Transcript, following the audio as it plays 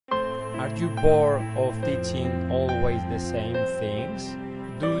Are you bored of teaching always the same things?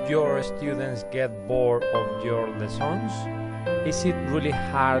 Do your students get bored of your lessons? Is it really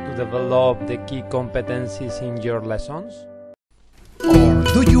hard to develop the key competencies in your lessons? Or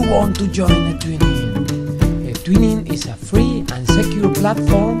do you want to join etwinning? Etwinning is a free and secure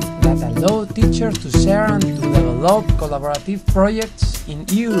platform that allows teachers to share and to develop collaborative projects in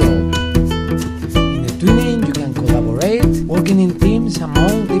Europe. In etwinning, you can collaborate, working in teams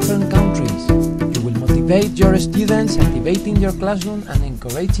among different countries. You will motivate your students, activating your classroom and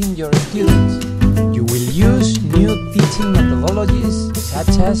encouraging your students. You will use new teaching methodologies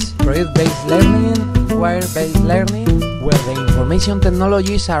such as project-based learning, inquiry-based learning, where the information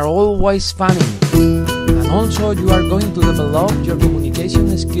technologies are always funny. And also you are going to develop your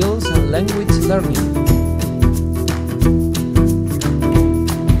communication skills and language learning.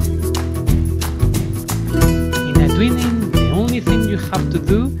 The only thing you have to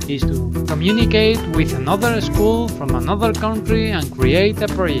do is to communicate with another school from another country and create a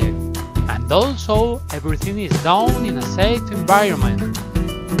project. And also, everything is done in a safe environment.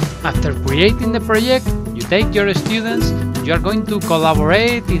 After creating the project, you take your students and you are going to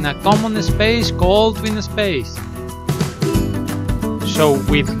collaborate in a common space called TwinSpace. So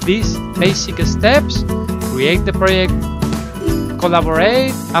with these basic steps, create the project,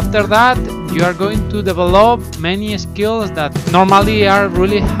 collaborate. After that, you are going to develop many skills that normally are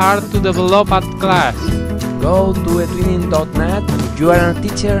really hard to develop at class. Go to etwinning.net and if you are a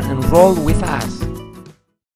teacher, enroll with us.